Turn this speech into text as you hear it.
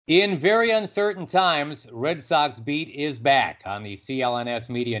In very uncertain times, Red Sox Beat is back on the CLNS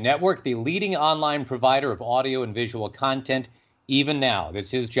Media Network, the leading online provider of audio and visual content, even now.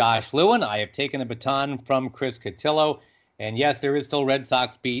 This is Josh Lewin. I have taken the baton from Chris Cotillo. And yes, there is still Red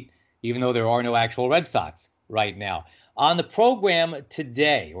Sox Beat, even though there are no actual Red Sox right now. On the program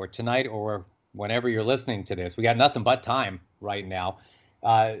today, or tonight, or whenever you're listening to this, we got nothing but time right now.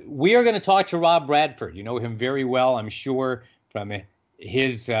 We are going to talk to Rob Bradford. You know him very well, I'm sure, from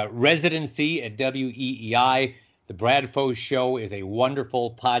his residency at WEEI. The Bradfo Show is a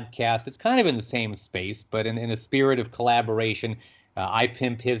wonderful podcast. It's kind of in the same space, but in the spirit of collaboration, I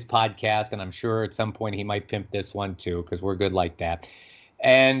pimp his podcast, and I'm sure at some point he might pimp this one too, because we're good like that.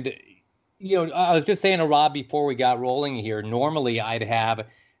 And, you know, I was just saying to Rob before we got rolling here, normally I'd have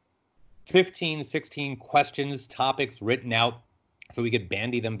 15, 16 questions, topics written out so we could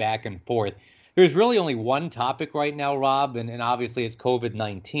bandy them back and forth. There's really only one topic right now, Rob, and obviously it's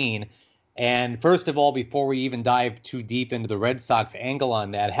COVID-19. And first of all, before we even dive too deep into the Red Sox angle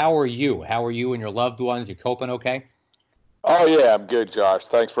on that, how are you? How are you and your loved ones? You coping okay? Oh yeah, I'm good, Josh.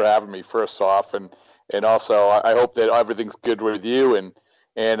 Thanks for having me. First off, and also I hope that everything's good with you. And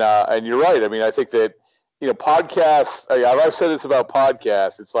you're right. I mean, I think that podcasts. I've said this about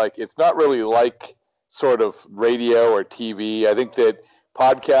podcasts. It's like it's not really like sort of radio or TV. I think that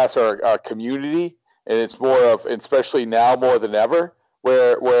podcasts are a community, and it's more of, especially now more than ever,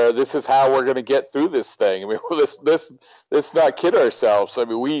 where this is how we're going to get through this thing. I mean, let's not kid ourselves. I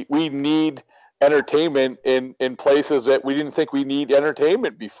mean, we need entertainment in places that we didn't think we need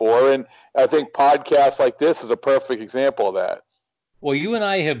entertainment before, and I think podcasts like this is a perfect example of that. Well, you and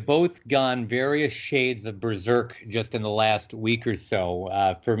I have both gone various shades of berserk just in the last week or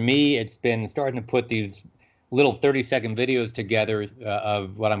so. For me, it's been starting to put these little 30-second videos together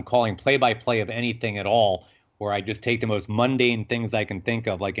of what I'm calling play-by-play of anything at all, where I just take the most mundane things I can think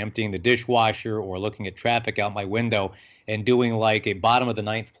of, like emptying the dishwasher or looking at traffic out my window and doing like a bottom of the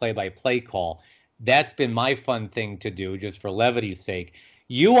ninth play-by-play call. That's been my fun thing to do, just for levity's sake.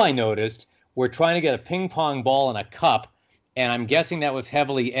 You, I noticed, were trying to get a ping pong ball in a cup, and I'm guessing that was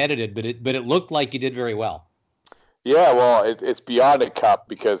heavily edited, but it looked like you did very well. Yeah, well, it's beyond a cup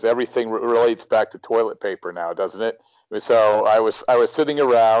because everything relates back to toilet paper now, doesn't it? So I was sitting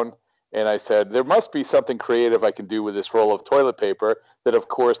around and I said, there must be something creative I can do with this roll of toilet paper that, of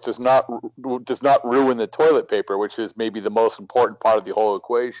course, does not ruin the toilet paper, which is maybe the most important part of the whole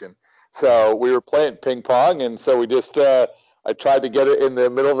equation. So we were playing ping pong, and so we just I tried to get it in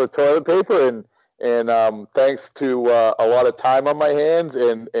the middle of the toilet paper, and thanks to a lot of time on my hands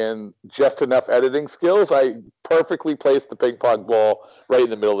and just enough editing skills, I perfectly placed the ping pong ball right in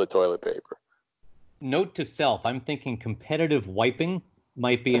the middle of the toilet paper. Note to self, I'm thinking competitive wiping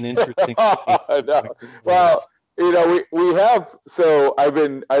might be an interesting. No. Well, we have. So I've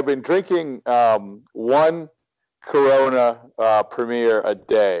been drinking one Corona Premier a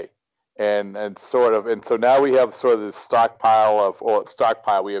day. And so now we have sort of this stockpile.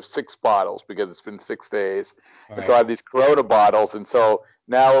 We have 6 bottles because it's been 6 days. Right. And so I have these Corona bottles. And so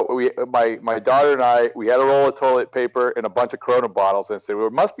now my daughter and I, we had a roll of toilet paper and a bunch of Corona bottles. And I said, well,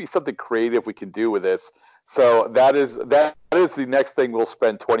 there must be something creative we can do with this. So that is the next thing we'll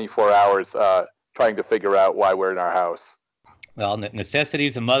spend 24 hours trying to figure out why we're in our house. Well, necessity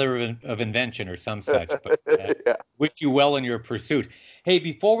is the mother of invention or some such. But yeah. Wish you well in your pursuit. Hey,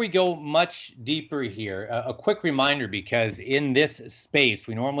 before we go much deeper here, a quick reminder, because in this space,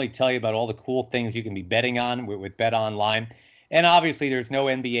 we normally tell you about all the cool things you can be betting on with Bet Online. And obviously, there's no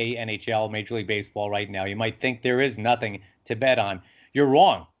NBA, NHL, Major League Baseball right now. You might think there is nothing to bet on. You're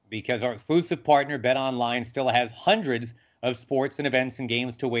wrong, because our exclusive partner, Bet Online, still has hundreds of sports and events and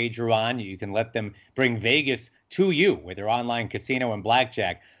games to wager on. You can let them bring Vegas to you with their online casino and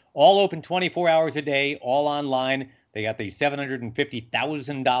blackjack. All open 24 hours a day, all online. They got the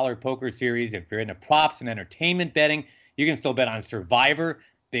 $750,000 poker series. If you're into props and entertainment betting, you can still bet on Survivor,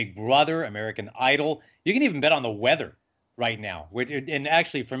 Big Brother, American Idol. You can even bet on the weather right now. And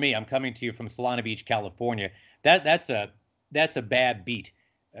actually, for me, I'm coming to you from Solana Beach, California. That's a bad beat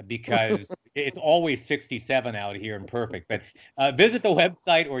because it's always 67 out here and perfect. But visit the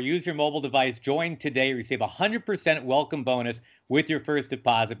website or use your mobile device. Join today. Receive a 100% welcome bonus with your first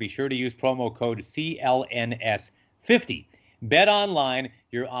deposit. Be sure to use promo code CLNS50. Bet Online,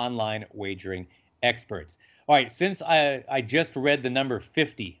 your online wagering experts. All right, since I just read the number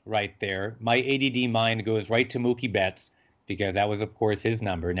 50 right there, my ADD mind goes right to Mookie Betts, because that was, of course, his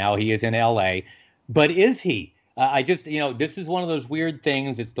number. Now he is in L.A. But is he? This is one of those weird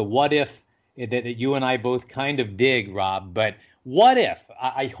things. It's the what if that you and I both kind of dig, Rob. But What if,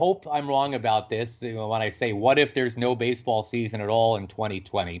 I hope I'm wrong about this, when I say what if there's no baseball season at all in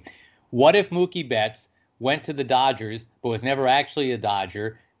 2020? What if Mookie Betts went to the Dodgers but was never actually a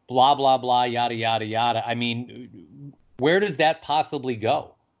Dodger? Blah, blah, blah, yada, yada, yada. I mean, where does that possibly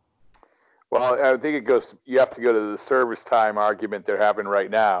go? Well, I think it goes. You have to go to the service time argument they're having right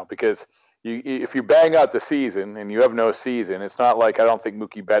now, because if you bang out the season and you have no season, it's not like I don't think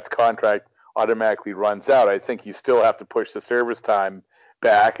Mookie Betts' contract automatically runs out. I think you still have to push the service time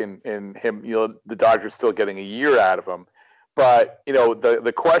back, and him, the Dodgers still getting a year out of him. But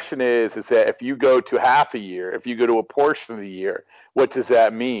the question is that if you go to half a year, if you go to a portion of the year, what does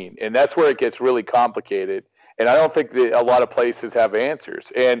that mean? And that's where it gets really complicated. And I don't think that a lot of places have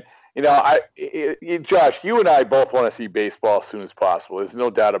answers. And Josh, you and I both want to see baseball as soon as possible. There's no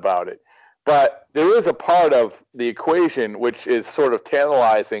doubt about it. But there is a part of the equation which is sort of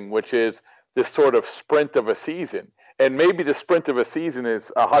tantalizing, which is this sort of sprint of a season. And maybe the sprint of a season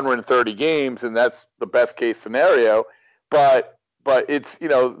is 130 games, and that's the best case scenario. But it's,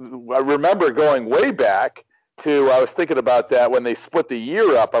 I remember going way back to, I was thinking about that when they split the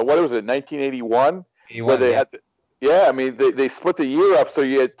year up. What was it, 1981? Where they had. Yeah, I mean, they split the year up, so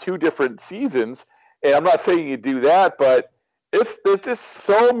you had two different seasons. And I'm not saying you do that, but there's just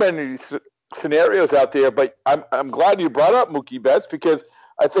so many scenarios out there. But I'm glad you brought up Mookie Betts, because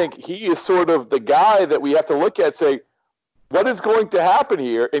I think he is sort of the guy that we have to look at, say, what is going to happen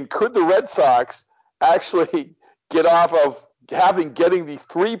here? And could the Red Sox actually get off of getting these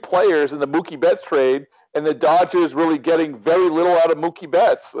three players in the Mookie Betts trade, and the Dodgers really getting very little out of Mookie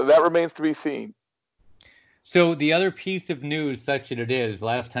Betts? That remains to be seen. So the other piece of news, such that it is,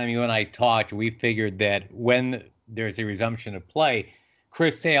 last time you and I talked, we figured that when there's a resumption of play,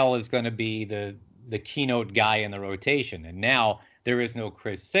 Chris Sale is going to be the keynote guy in the rotation. And now there is no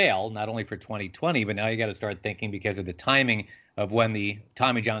Chris Sale, not only for 2020, but now you got to start thinking, because of the timing of when the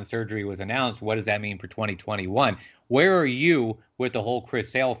Tommy John surgery was announced, what does that mean for 2021? Where are you with the whole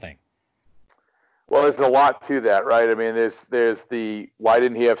Chris Sale thing? Well, there's a lot to that, right? I mean, there's the why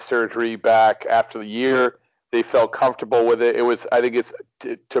didn't he have surgery back after the year? They felt comfortable with it. It was, I think it's,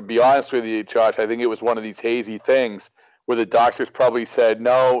 to be honest with you, Josh, I think it was one of these hazy things where the doctors probably said,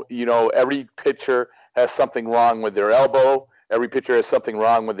 no, every pitcher has something wrong with their elbow. Every pitcher has something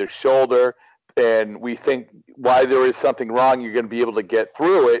wrong with their shoulder. And we think why there is something wrong, you're going to be able to get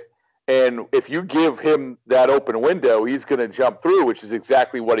through it. And if you give him that open window, he's going to jump through, which is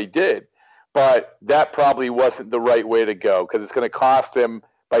exactly what he did. But that probably wasn't the right way to go, because it's going to cost him.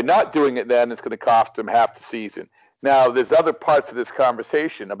 By not doing it then, it's going to cost him half the season. Now, there's other parts of this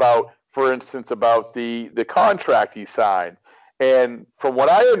conversation about, for instance, about the contract he signed. And from what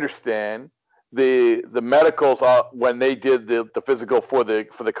I understand, the medicals, when they did the physical for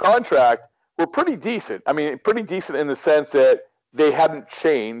the contract, were pretty decent. I mean, pretty decent in the sense that they hadn't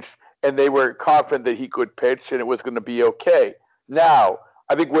changed, and they were confident that he could pitch and it was going to be okay. Now,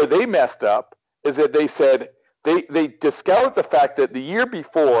 I think where they messed up is that they said, They discounted the fact that the year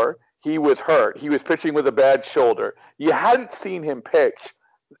before he was hurt, he was pitching with a bad shoulder. You hadn't seen him pitch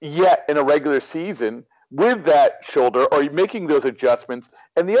yet in a regular season with that shoulder, or making those adjustments.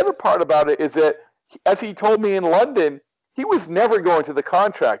 And the other part about it is that, as he told me in London, he was never going to the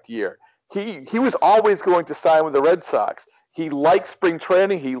contract year. He was always going to sign with the Red Sox. He liked spring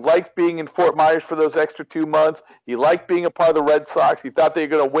training. He liked being in Fort Myers for those extra 2 months. He liked being a part of the Red Sox. He thought they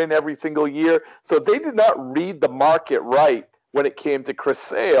were going to win every single year. So they did not read the market right when it came to Chris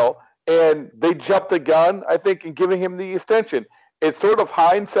Sale, and they jumped the gun, I think, in giving him the extension. It's sort of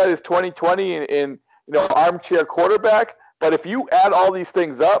hindsight is 2020 in armchair quarterback. But if you add all these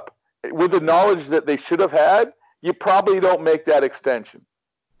things up with the knowledge that they should have had, you probably don't make that extension.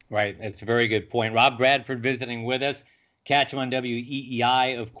 Right. That's a very good point. Rob Bradford visiting with us. Catch him on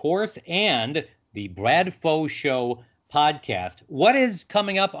WEEI, of course, and the Bradfo Show podcast. What is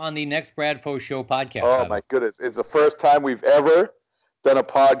coming up on the next Bradfo Show podcast? Oh, my goodness. It's the first time we've ever done a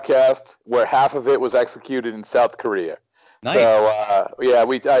podcast where half of it was executed in South Korea. Nice. So,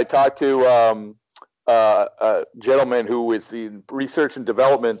 I talked to a gentleman who is the research and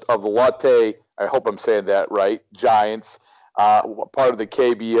development of the Lotte, I hope I'm saying that right, Giants, part of the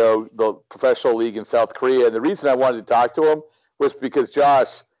KBO, the professional league in South Korea. And the reason I wanted to talk to him was because,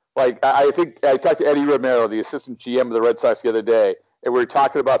 Josh, I think I talked to Eddie Romero, the assistant GM of the Red Sox, the other day, and we were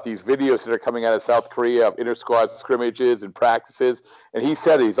talking about these videos that are coming out of South Korea of inter-squad scrimmages and practices. And he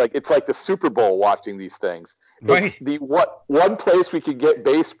said, it's like the Super Bowl watching these things. Right. It's the one place we could get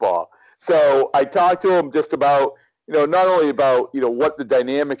baseball. So I talked to him just about, not only about, what the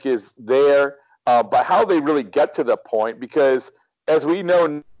dynamic is there, but how they really get to the point, because as we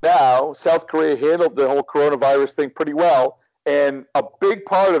know now, South Korea handled the whole coronavirus thing pretty well, And a big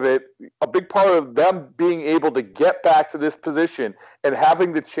part of them being able to get back to this position and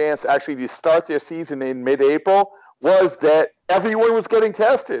having the chance actually to start their season in mid-April was that everyone was getting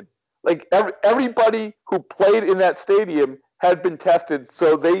tested. Like everybody who played in that stadium had been tested,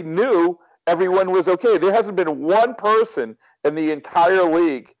 so they knew everyone was okay. There hasn't been one person in the entire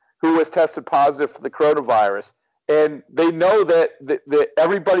league who was tested positive for the coronavirus. And they know that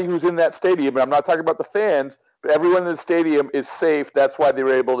everybody who's in that stadium, and I'm not talking about the fans, but everyone in the stadium is safe. That's why they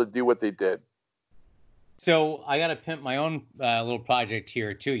were able to do what they did. So I got to pimp my own little project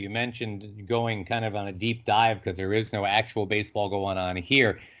here, too. You mentioned going kind of on a deep dive because there is no actual baseball going on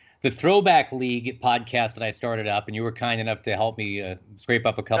here. The Throwback League podcast that I started up, and you were kind enough to help me scrape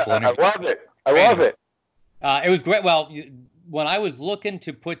up a couple interviews. I love it. I love it. It was great. Well, when I was looking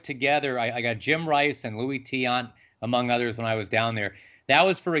to put together, I got Jim Rice and Louis Tiant, among others, when I was down there. That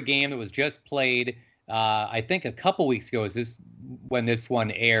was for a game that was just played, I think a couple weeks ago when this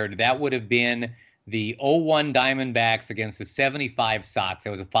one aired. That would have been the 0-1 Diamondbacks against the 75 Sox. It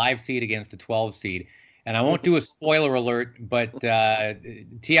was a 5 seed against a 12 seed. And I won't do a spoiler alert, but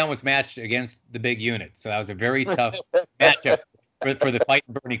Tiant was matched against the big unit. So that was a very tough matchup for the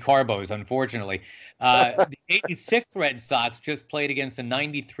fighting Bernie Carbos, unfortunately. The 86 Red Sox just played against the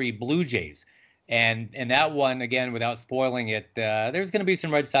 93 Blue Jays. And that one, again, without spoiling it, there's going to be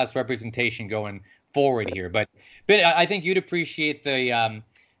some Red Sox representation going forward here. But I think you'd appreciate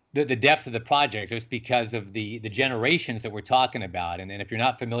the depth of the project just because of the generations that we're talking about. And if you're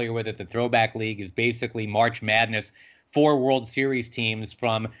not familiar with it, the Throwback League is basically March Madness for World Series teams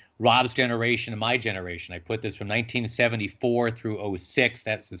from Rob's generation to my generation. I put this from 1974 through 06.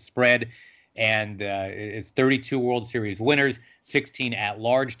 That's the spread. And it's 32 World Series winners, 16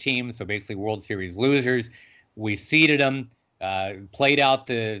 at-large teams, so basically World Series losers. We seeded them, played out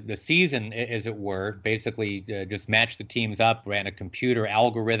the season, as it were, basically just matched the teams up, ran a computer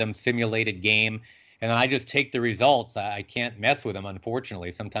algorithm simulated game, and then I just take the results. I can't mess with them,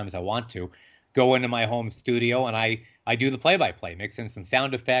 unfortunately. Sometimes I want to. Go into my home studio, and I do the play-by-play, mix in some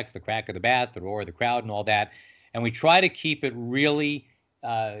sound effects, the crack of the bat, the roar of the crowd, and all that. And we try to keep it really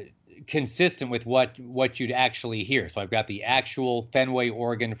consistent with what you'd actually hear. So I've got the actual Fenway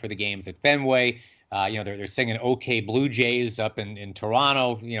organ for the games at Fenway. They're singing OK Blue Jays up in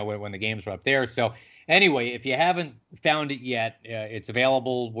Toronto, when the games are up there. So anyway, if you haven't found it yet, it's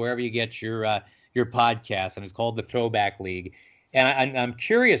available wherever you get your podcast, and it's called the Throwback League. And I'm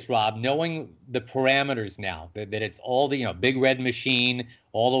curious, Rob, knowing the parameters now, that it's all the Big Red Machine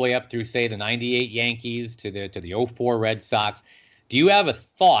all the way up through, say, the 98 Yankees to the 04 Red Sox. Do you have a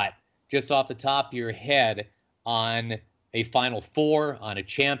thought just off the top of your head on a Final Four, on a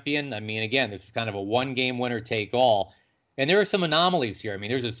champion? I mean, again, this is kind of a one-game winner-take-all. And there are some anomalies here. I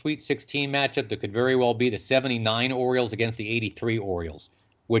mean, there's a Sweet 16 matchup that could very well be the 79 Orioles against the 83 Orioles,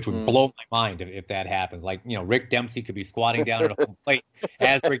 which would blow my mind if that happens. Like, Rick Dempsey could be squatting down at a home plate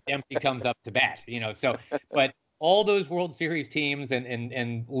as Rick Dempsey comes up to bat, So, but all those World Series teams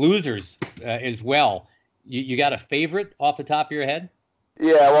and losers as well, you got a favorite off the top of your head?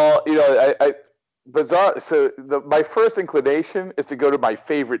 Yeah, well, bizarre. So my first inclination is to go to my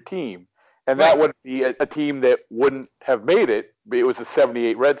favorite team, and that would be a team that wouldn't have made it. It was the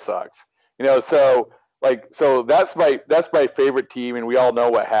 '78 Red Sox. So that's my favorite team, and we all know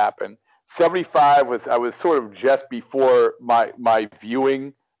what happened. '75 I was sort of just before my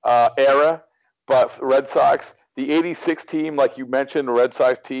viewing era, but Red Sox. The '86 team, like you mentioned, the Red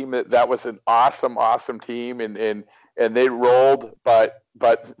Sox team, that was an awesome team, and they rolled, but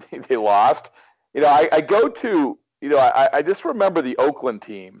they lost. I go to, I just remember the Oakland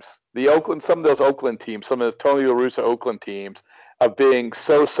teams, some of those Oakland teams, some of those Tony La Russa Oakland teams of being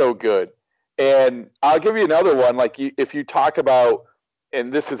so good. And I'll give you another one. Like if you talk about,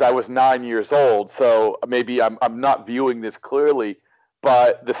 and I was 9 years old, so maybe I'm not viewing this clearly,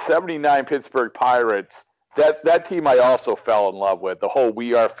 but the '79 Pittsburgh Pirates, that team I also fell in love with, the whole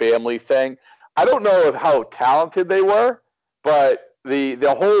We Are Family thing. I don't know how talented they were, but the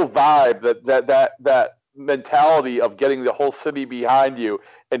whole vibe, that mentality of getting the whole city behind you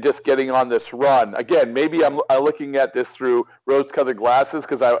and just getting on this run. Again, maybe I'm looking at this through rose-colored glasses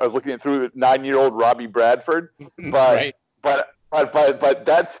because I was looking at through 9-year-old Robbie Bradford, but Right. but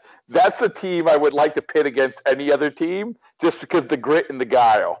that's the team I would like to pit against any other team just because the grit and the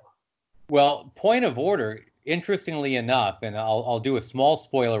guile. Well, point of order, interestingly enough, and I'll do a small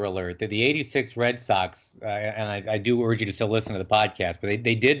spoiler alert, that the '86 Red Sox, and I do urge you to still listen to the podcast, but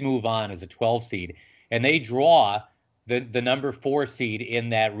they did move on as a 12 seed, and they draw the number 4 seed in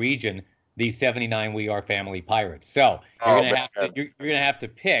that region, the '79 We Are Family Pirates. So you're gonna have to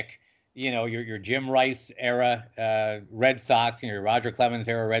pick your Jim Rice era Red Sox, your Roger Clemens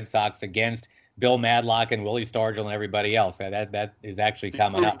era Red Sox against Bill Madlock and Willie Stargell and everybody else. That is actually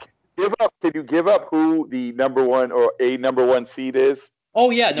coming up. Can you give up who the number one or a number one seed is?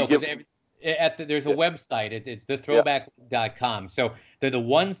 Oh yeah, no, because there's a website. It's thethrowback.com. So the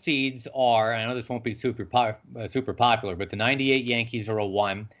one seeds are. I know this won't be super popular, but the '98 Yankees are a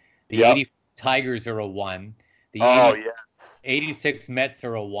 1. The '80 Tigers are a 1. The 86 Mets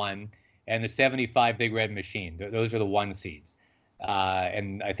are a 1, and the '75 Big Red Machine. Those are the 1 seeds.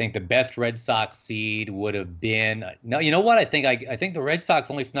 And I think the best Red Sox seed would have been. No, you know what? I think the Red Sox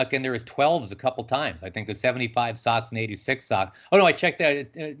only snuck in there as 12s a couple times. I think the '75 Sox and '86 Sox. Oh no, I checked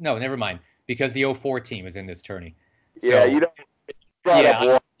that. No, never mind, because the '04 team is in this tourney. So, you brought up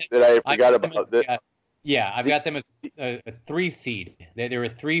one that I forgot about. I've got them as a 3 seed. They're a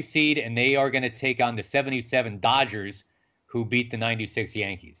 3 seed, and they are going to take on the '77 Dodgers, who beat the '96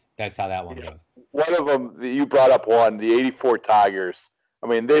 Yankees. That's how that one goes. One of them, you brought up one, the '84 Tigers. I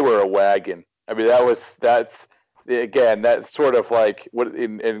mean, they were a wagon. I mean, that's sort of like what.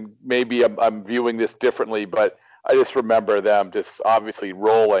 And maybe I'm viewing this differently, but I just remember them just obviously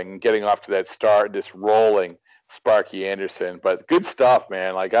rolling, getting off to that start, just rolling Sparky Anderson. But good stuff,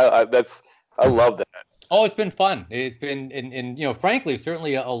 man. Like I love that. Oh, it's been fun. It's been, and frankly,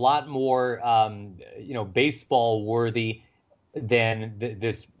 certainly a lot more, baseball worthy than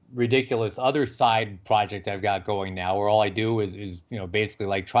this ridiculous other side project I've got going now, where all I do is basically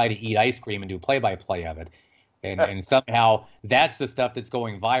like try to eat ice cream and do play-by-play of it, and somehow that's the stuff that's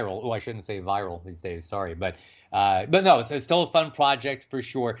going viral. Oh, I shouldn't say viral these days. Sorry, but no, it's still a fun project for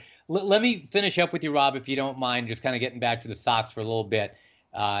sure. Let me finish up with you, Rob, if you don't mind, just kind of getting back to the Sox for a little bit.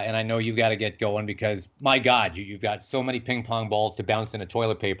 And I know you've got to get going because, my God, you've got so many ping pong balls to bounce into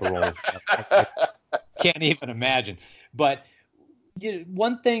toilet paper rolls. I can't even imagine. But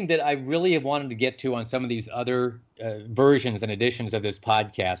one thing that I really have wanted to get to on some of these other versions and editions of this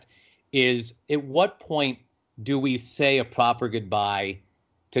podcast is, at what point do we say a proper goodbye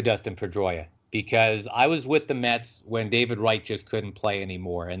to Dustin Pedroia? Because I was with the Mets when David Wright just couldn't play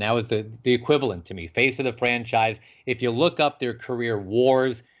anymore. And that was the equivalent to me, face of the franchise. If you look up their career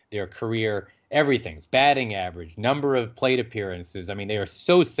wars, their career everything's batting average, number of plate appearances. I mean, they are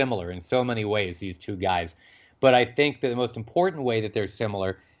so similar in so many ways, these two guys. But I think that the most important way that they're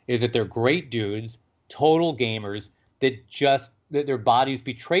similar is that they're great dudes, total gamers, that their bodies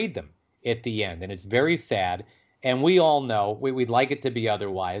betrayed them at the end. And it's very sad. And we all know, we'd like it to be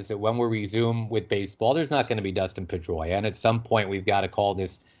otherwise, that when we resume with baseball, there's not going to be Dustin Pedroia. And at some point, we've got to call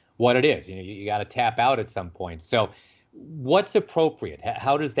this what it is. You got to tap out at some point. So what's appropriate?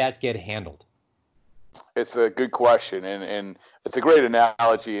 How does that get handled? It's a good question, and it's a great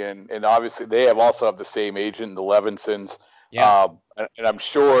analogy. And obviously, they also have the same agent, the Levinsons. Yeah. And I'm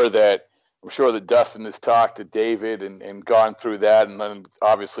sure that Dustin has talked to David and gone through that, and then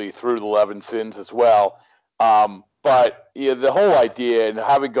obviously through the Levinsons as well. But the whole idea, and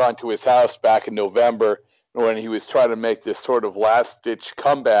having gone to his house back in November when he was trying to make this sort of last-ditch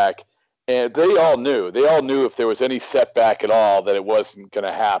comeback, and they all knew if there was any setback at all that it wasn't going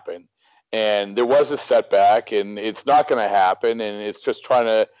to happen. And there was a setback, and it's not going to happen, and it's just trying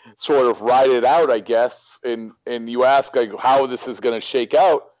to sort of ride it out, I guess. And you ask, like, how this is going to shake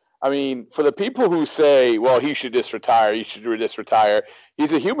out. I mean, for the people who say, well, he should just retire,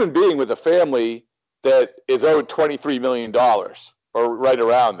 he's a human being with a family that is owed $23 million or right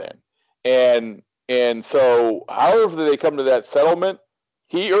around then. And so however they come to that settlement,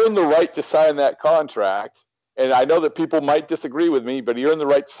 he earned the right to sign that contract. And I know that people might disagree with me, but he earned the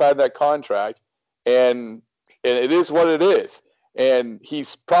right to sign that contract. And it is what it is. And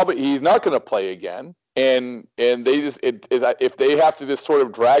he's not going to play again. And they just if they have to just sort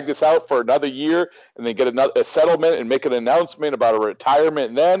of drag this out for another year and then get a settlement and make an announcement about a retirement,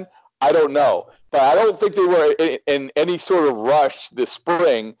 and then I don't know. But I don't think they were in any sort of rush this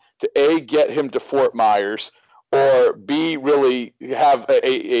spring to A, get him to Fort Myers, or B, really have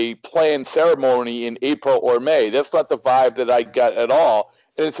a planned ceremony in April or May. That's not the vibe that I got at all.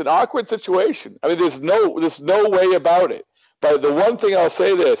 And it's an awkward situation. I mean, there's no way about it. But the one thing I'll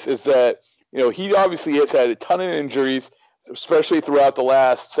say this is that, he obviously has had a ton of injuries, especially throughout the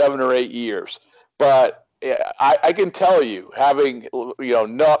last 7 or 8 years. But I can tell you, having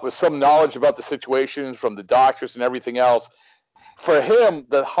with some knowledge about the situation from the doctors and everything else, for him,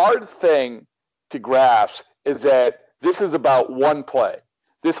 the hard thing to grasp is that this is about one play.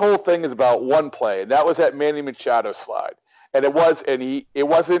 This whole thing is about one play, and that was that Manny Machado slide. And it wasn't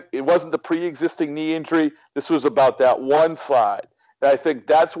the pre-existing knee injury. This was about that one slide. And I think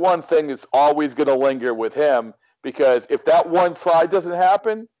that's one thing that's always going to linger with him, because if that one slide doesn't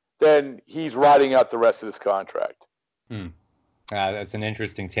happen, then he's riding out the rest of this contract. That's an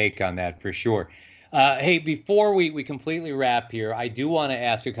interesting take on that for sure. Hey, before we completely wrap here, I do want to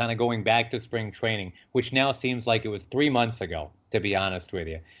ask you, kind of going back to spring training, which now seems like it was 3 months ago, to be honest with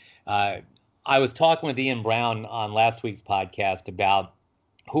you. I was talking with Ian Brown on last week's podcast about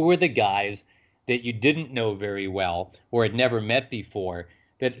who were the guys that you didn't know very well or had never met before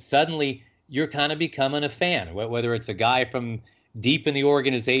that suddenly you're kind of becoming a fan, whether it's a guy from deep in the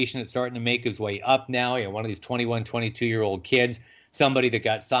organization that's starting to make his way up now, one of these 21, 22-year-old kids, somebody that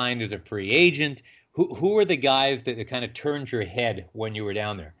got signed as a free agent. Who are the guys that kind of turned your head when you were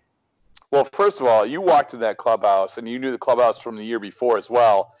down there? Well, first of all, you walked in that clubhouse, and you knew the clubhouse from the year before as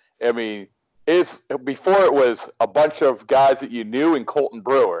well. I mean, before it was a bunch of guys that you knew and Colton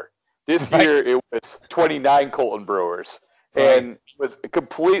Brewer. This year it was 29 Colton Brewers, and it was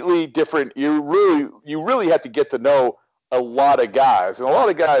completely different. You really had to get to know a lot of guys, and a lot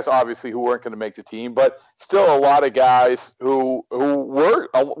of guys obviously who weren't going to make the team, but still a lot of guys who were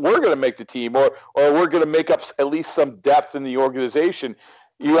going to make the team, or were going to make up at least some depth in the organization.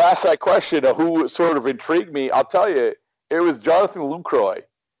 You asked that question of who sort of intrigued me. I'll tell you, it was Jonathan Lucroy,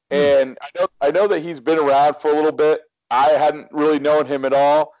 and I know that he's been around for a little bit. I hadn't really known him at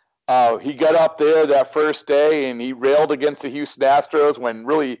all. He got up there that first day and he railed against the Houston Astros when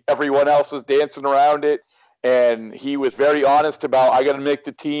really everyone else was dancing around it. And he was very honest about, I got to make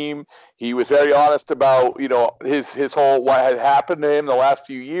the team. He was very honest about, his whole, what had happened to him the last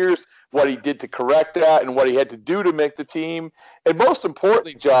few years, what he did to correct that, and what he had to do to make the team. And most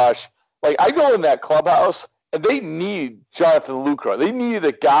importantly, Josh, like, I go in that clubhouse and they need Jonathan Lucroy. They needed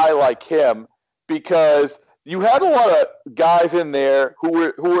a guy like him because you had a lot of guys in there who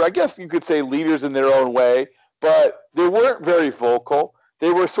were, I guess you could say, leaders in their own way, but they weren't very vocal.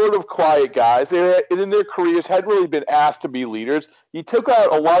 They were sort of quiet guys. They in their careers hadn't really been asked to be leaders. You took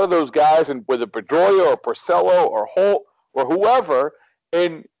out a lot of those guys, and whether Pedroia or Porcello or Holt or whoever,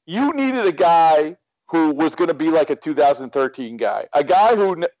 and you needed a guy who was going to be like a 2013 guy, a guy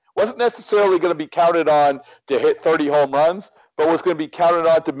who wasn't necessarily going to be counted on to hit 30 home runs, but was going to be counted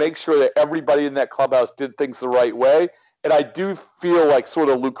on to make sure that everybody in that clubhouse did things the right way. And I do feel like sort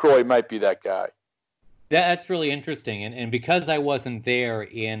of Lucroy might be that guy. That's really interesting. And because I wasn't there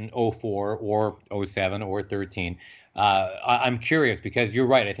in 04 or 07 or 13, I'm curious because you're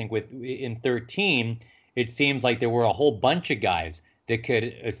right. I think in 13, it seems like there were a whole bunch of guys that could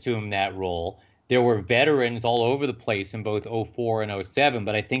assume that role. There were veterans all over the place in both 04 and 07.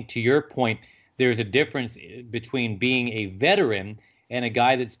 But I think to your point, there's a difference between being a veteran and a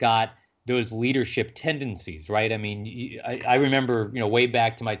guy that's got those leadership tendencies, right? I mean, I remember, way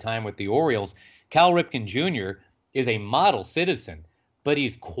back to my time with the Orioles, Cal Ripken Jr. is a model citizen, but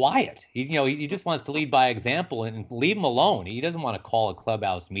he's quiet. He just wants to lead by example and leave him alone. He doesn't want to call a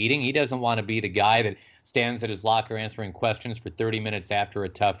clubhouse meeting. He doesn't want to be the guy that stands at his locker answering questions for 30 minutes after a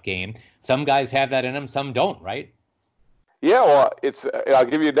tough game. Some guys have that in them, some don't, right? Yeah, well, I'll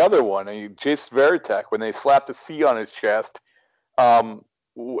give you another one. Jason Varitek, when they slapped a C on his chest in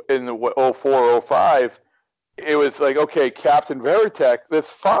the 04, 05, it was like, okay, Captain Varitek, that's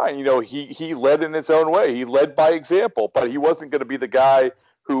fine. He led in his own way. He led by example, but he wasn't going to be the guy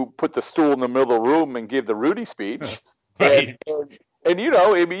who put the stool in the middle of the room and gave the Rudy speech. Right. And you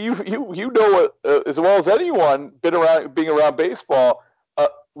know as well as anyone being around baseball,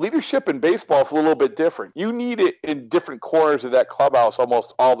 leadership in baseball is a little bit different. You need it in different corners of that clubhouse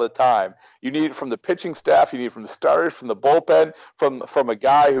almost all the time. You need it from the pitching staff. You need it from the starters, from the bullpen, from a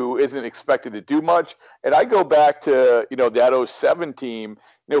guy who isn't expected to do much. And I go back to, that 07 team.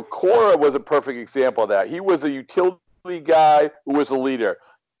 Cora was a perfect example of that. He was a utility guy who was a leader.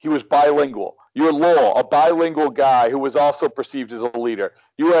 He was bilingual. You had Lowell, a bilingual guy who was also perceived as a leader.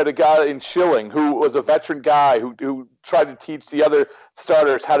 You had a guy in Schilling who was a veteran guy who tried to teach the other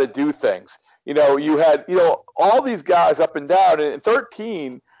starters how to do things. You had, all these guys up and down. And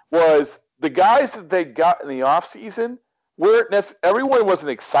 13 was the guys that they got in the offseason everyone wasn't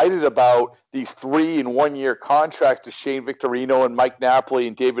excited about these 3 and 1 year contracts to Shane Victorino and Mike Napoli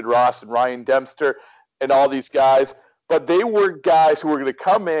and David Ross and Ryan Dempster and all these guys. But they were guys who were going to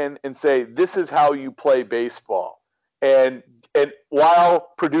come in and say, this is how you play baseball, and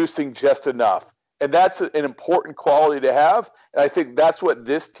while producing just enough. And that's an important quality to have. And I think that's what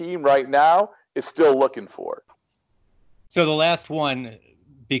this team right now is still looking for. So the last one,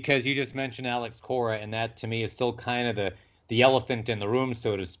 because you just mentioned Alex Cora, and that to me is still kind of the elephant in the room,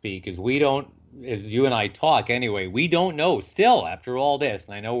 so to speak, is we don't, as you and I talk anyway, we don't know still after all this.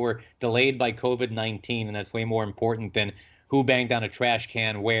 And I know we're delayed by COVID-19, and that's way more important than who banged on a trash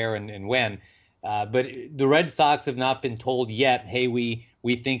can where and when. But the Red Sox have not been told yet, hey, we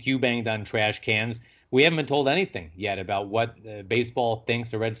think you banged on trash cans. We haven't been told anything yet about what baseball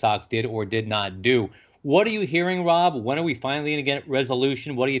thinks the Red Sox did or did not do. What are you hearing, Rob? When are we finally going to get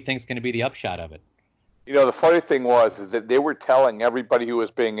resolution? What do you think is going to be the upshot of it? The funny thing is that they were telling everybody who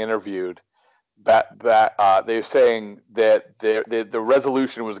was being interviewed that they were saying that the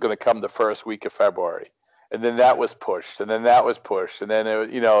resolution was going to come the first week of February, and then that was pushed, and then that was pushed, and then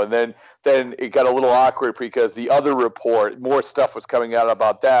then it got a little awkward because the other report, more stuff was coming out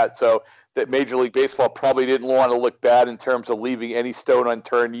about that, so that Major League Baseball probably didn't want to look bad in terms of leaving any stone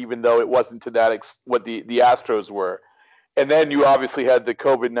unturned, even though it wasn't to that what the Astros were. And then you obviously had the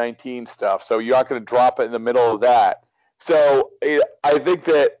COVID-19 stuff, so you're not going to drop it in the middle of that. So I think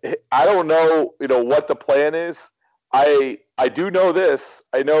that I don't know, what the plan is. I do know this.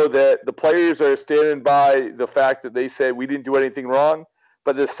 I know that the players are standing by the fact that they say we didn't do anything wrong,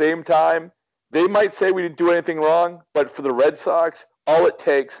 but at the same time, they might say we didn't do anything wrong, but for the Red Sox, all it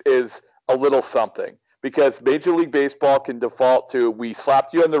takes is a little something. Because Major League Baseball can default to, we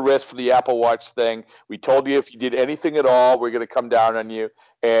slapped you on the wrist for the Apple Watch thing. We told you if you did anything at all, we're going to come down on you.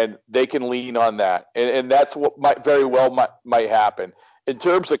 And they can lean on that. And that's what very well might happen. In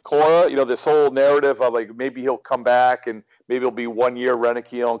terms of Cora, this whole narrative of like maybe he'll come back and maybe it'll be 1 year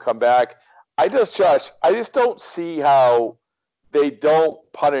Renicky and come back. Josh, I just don't see how they don't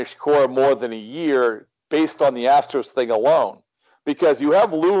punish Cora more than a year based on the Astros thing alone. Because you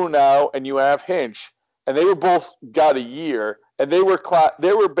have Lou now and you have Hinch, and they were both got a year, and they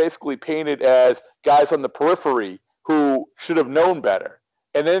were basically painted as guys on the periphery who should have known better.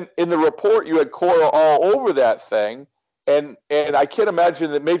 And then in the report, you had Cora all over that thing, and I can't imagine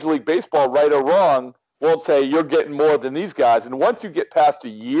that Major League Baseball, right or wrong, won't say you're getting more than these guys. And once you get past a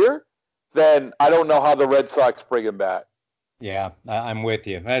year, then I don't know how the Red Sox bring him back. Yeah, I'm with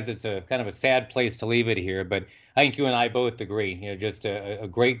you. It's a kind of a sad place to leave it here, but I think you and I both agree. Just a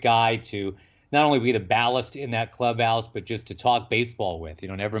great guy to not only be the ballast in that clubhouse, but just to talk baseball with.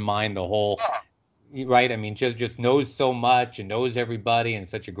 Never mind the whole, right? I mean, just knows so much and knows everybody and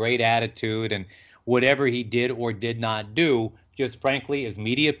such a great attitude. And whatever he did or did not do, just frankly, as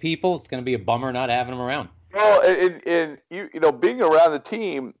media people, it's going to be a bummer not having him around. Well, and being around the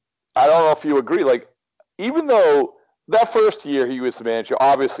team, I don't know if you agree. Like, even though that first year he was the manager,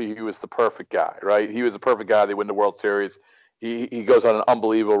 obviously he was the perfect guy, right? He was the perfect guy. They win the World Series. He goes on an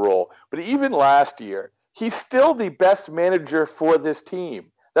unbelievable roll. But even last year, he's still the best manager for this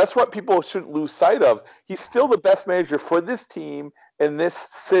team. That's what people shouldn't lose sight of. He's still the best manager for this team in this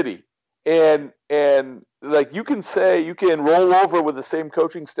city. And like you can roll over with the same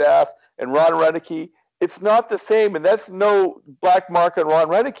coaching staff and Ron Renicky. It's not the same, and that's no black mark on Ron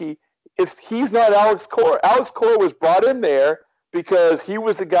Renicky. He's not Alex Cora. Alex Cora was brought in there because he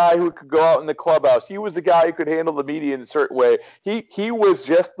was the guy who could go out in the clubhouse. He was the guy who could handle the media in a certain way. He was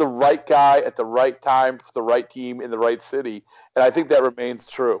just the right guy at the right time for the right team in the right city, and I think that remains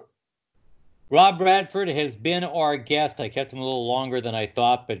true. Rob Bradford has been our guest. I kept him a little longer than I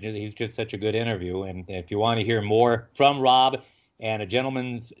thought, but he's just such a good interview. And if you want to hear more from Rob and a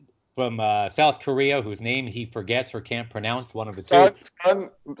gentleman from South Korea whose name he forgets or can't pronounce, one of the two.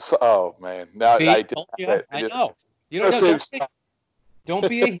 Oh, man. Now, see, I know. Don't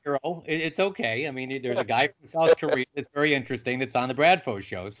be a hero. It's okay. I mean, there's a guy from South Korea that's very interesting that's on the Bradford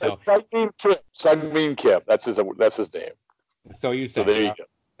show. So Sungmin Kim. That's his name. So you say. So there you go.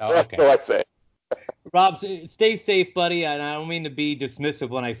 Oh, okay. That's what I say. Rob, stay safe, buddy. And I don't mean to be dismissive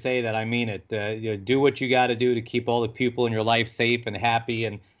when I say that. I mean it. Do what you got to do to keep all the people in your life safe and happy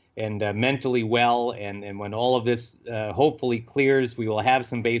and mentally well. And when all of this hopefully clears, we will have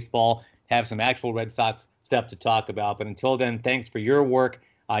some baseball, have some actual Red Sox stuff to talk about. But until then, thanks for your work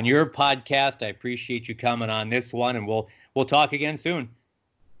on your podcast. I appreciate you coming on this one, and we'll talk again soon.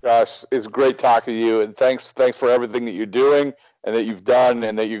 Josh, it's great talking to you, and thanks for everything that you're doing and that you've done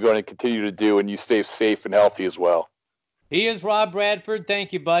and that you're going to continue to do, and you stay safe and healthy as well. He is Rob Bradford.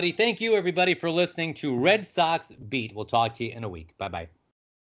 Thank you, buddy. Thank you, everybody, for listening to Red Sox Beat. We'll talk to you in a week. Bye-bye.